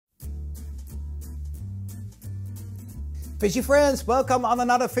Fishy friends, welcome on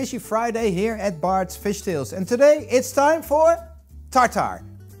another Fishy Friday here at Bart's Fish Tales. And today it's time for tartare.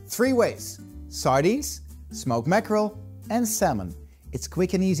 3 ways: sardines, smoked mackerel and salmon. It's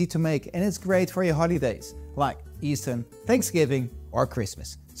quick and easy to make and it's great for your holidays like Easter, Thanksgiving or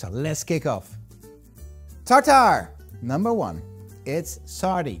Christmas. So let's kick off. Tartare number 1. It's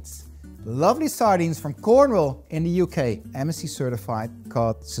sardines. Lovely sardines from Cornwall in the UK, MSC certified,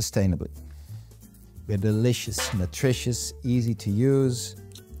 caught sustainably. They're delicious, nutritious, easy to use.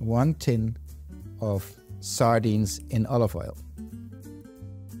 1 tin of sardines in olive oil.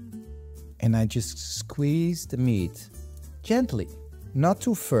 And I just squeeze the meat gently, not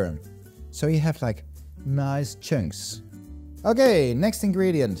too firm, so you have like nice chunks. Okay, next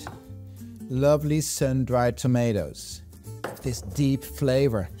ingredient. Lovely sun-dried tomatoes. This deep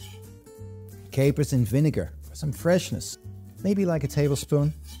flavor. Capers and vinegar for some freshness. Maybe like a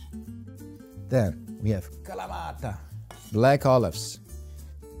tablespoon. Then we have kalamata, black olives.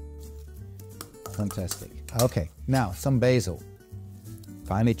 Fantastic. Okay, now some basil.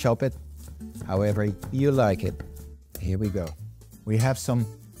 Finely chop it however you like it. Here we go. We have some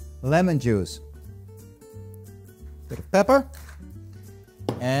lemon juice, bit of pepper,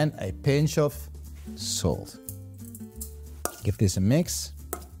 and a pinch of salt. Give this a mix.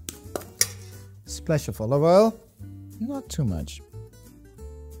 Splash of olive oil, not too much.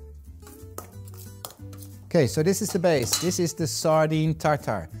 Okay, so this is the base. This is the sardine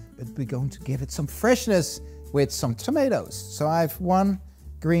tartare, but we're going to give it some freshness with some tomatoes. So I have 1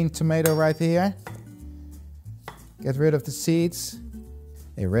 green tomato right here. Get rid of the seeds.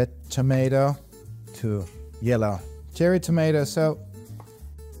 A red tomato, 2 yellow cherry tomatoes. So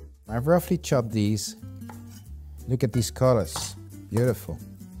I've roughly chopped these. Look at these colors, beautiful.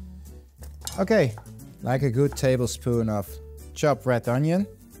 Okay, like a good tablespoon of chopped red onion,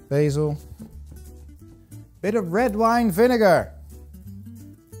 basil, bit of red wine vinegar,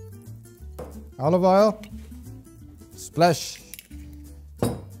 olive oil, splash,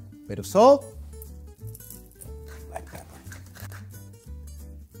 bit of salt, black pepper.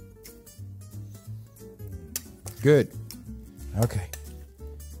 Good. Okay.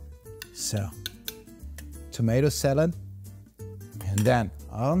 So, tomato salad, and then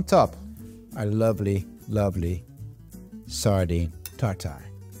on top, our lovely, lovely sardine tartare.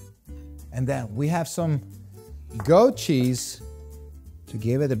 And then we have some goat cheese to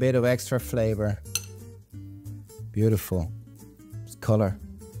give it a bit of extra flavor. Beautiful color.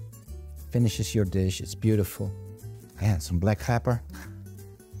 Finishes your dish, it's beautiful. And some black pepper.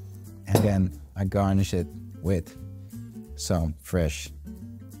 And then I garnish it with some fresh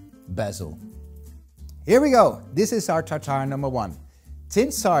basil. Here we go. This is our tartare number 1.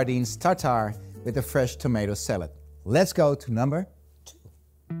 Tin sardines tartare with a fresh tomato salad. Let's go to number 2.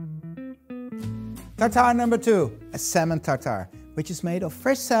 Tartare number 2, a salmon tartare, which is made of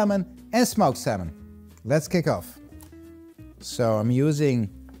fresh salmon and smoked salmon. Let's kick off. So I'm using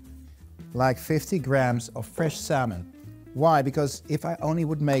like 50 grams of fresh salmon. Why? Because if I only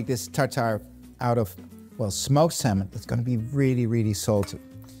would make this tartare out of, well, smoked salmon, it's going to be really, really salty.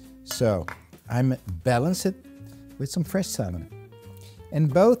 So I'm balance it with some fresh salmon.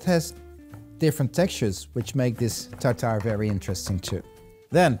 And both has different textures, which make this tartare very interesting too.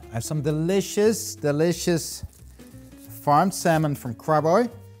 Then I have some delicious, delicious farmed salmon from Crabboy.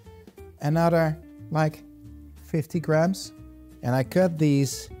 Another like 50 grams. And I cut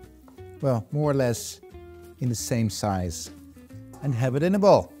these, well, more or less in the same size and have it in a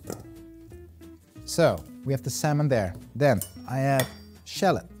bowl. So we have the salmon there. Then I have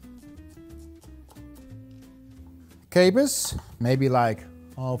shallot. Capers, maybe like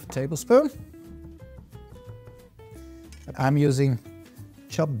half a tablespoon. I'm using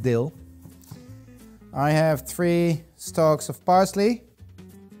chopped dill. I have 3 stalks of parsley.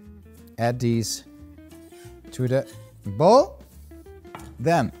 Add these to the bowl.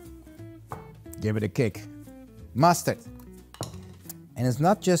 Then give it a kick. Mustard. And it's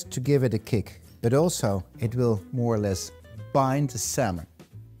not just to give it a kick, but also it will more or less bind the salmon.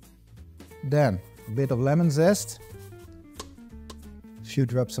 Then a bit of lemon zest. Few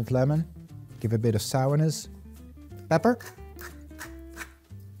drops of lemon, give a bit of sourness, pepper,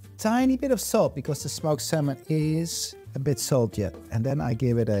 tiny bit of salt because the smoked salmon is a bit salt yet, and then I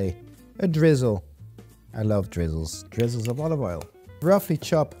give it a drizzle. I love drizzles of olive oil. Roughly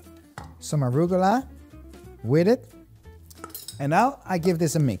chop some arugula with it, and now I give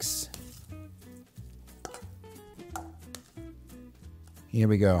this a mix. Here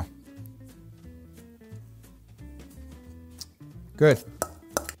we go. Good.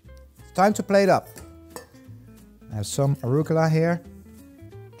 It's time to plate up. I have some arugula here,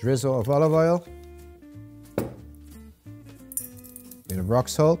 drizzle of olive oil, of rock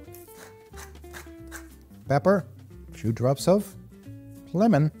salt, pepper, a few drops of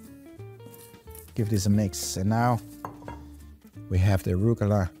lemon. Give this a mix. And now we have the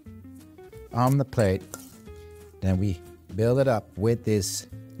arugula on the plate. Then we build it up with this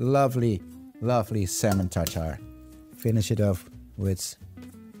lovely, lovely salmon tartare. Finish it off with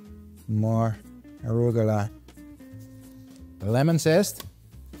more arugula, lemon zest,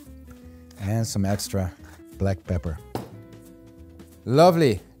 and some extra black pepper.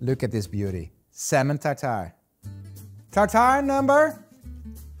 Lovely. Look at this beauty. Salmon tartare. Tartare number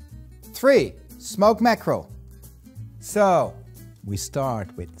 3, smoked mackerel. So we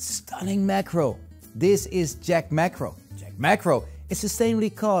start with stunning mackerel. This is Jack mackerel. Jack mackerel is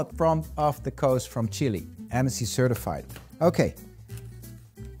sustainably caught from off the coast from Chile, MSC certified. Okay,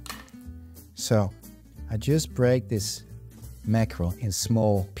 so I just break this mackerel in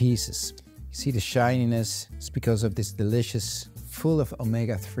small pieces. You see the shininess? It's because of this delicious, full of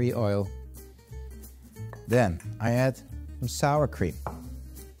omega-3 oil. Then I add some sour cream,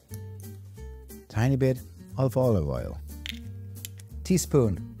 tiny bit of olive oil,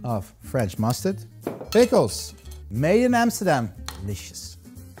 teaspoon of French mustard, pickles, made in Amsterdam, delicious.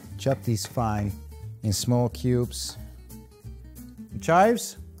 Chop these fine in small cubes.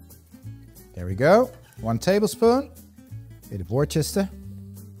 Chives, there we go. 1 tablespoon, bit of Worcester,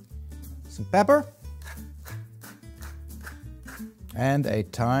 some pepper, and a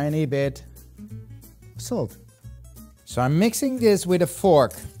tiny bit of salt. So I'm mixing this with a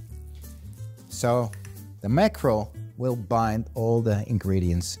fork, so the mackerel will bind all the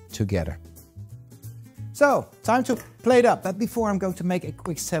ingredients together. So, time to plate up, but before I'm going to make a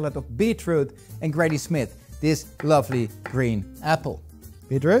quick salad of beetroot and Granny Smith, this lovely green apple.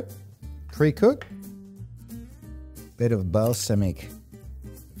 Beetroot, pre-cooked, bit of balsamic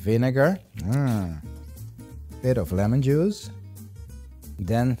vinegar, bit of lemon juice.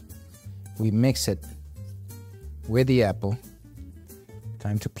 Then we mix it with the apple.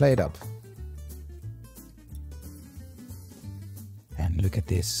 Time to plate up. And look at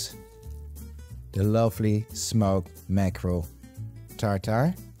this. The lovely smoked mackerel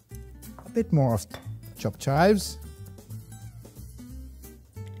tartare. A bit more of chopped chives.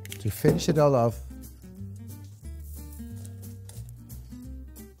 To finish it all off,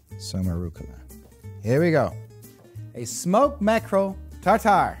 some arugula. Here we go. A smoked mackerel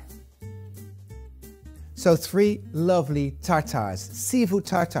tartare. So 3 lovely tartares, seafood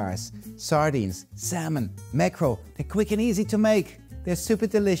tartares, sardines, salmon, mackerel. They're quick and easy to make. They're super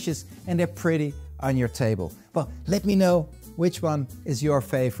delicious and they're pretty on your table. Well, let me know which one is your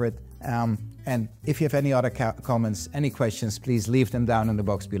favorite. And if you have any other comments, any questions, please leave them down in the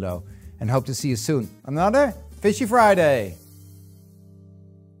box below. And hope to see you soon on another Fishy Friday.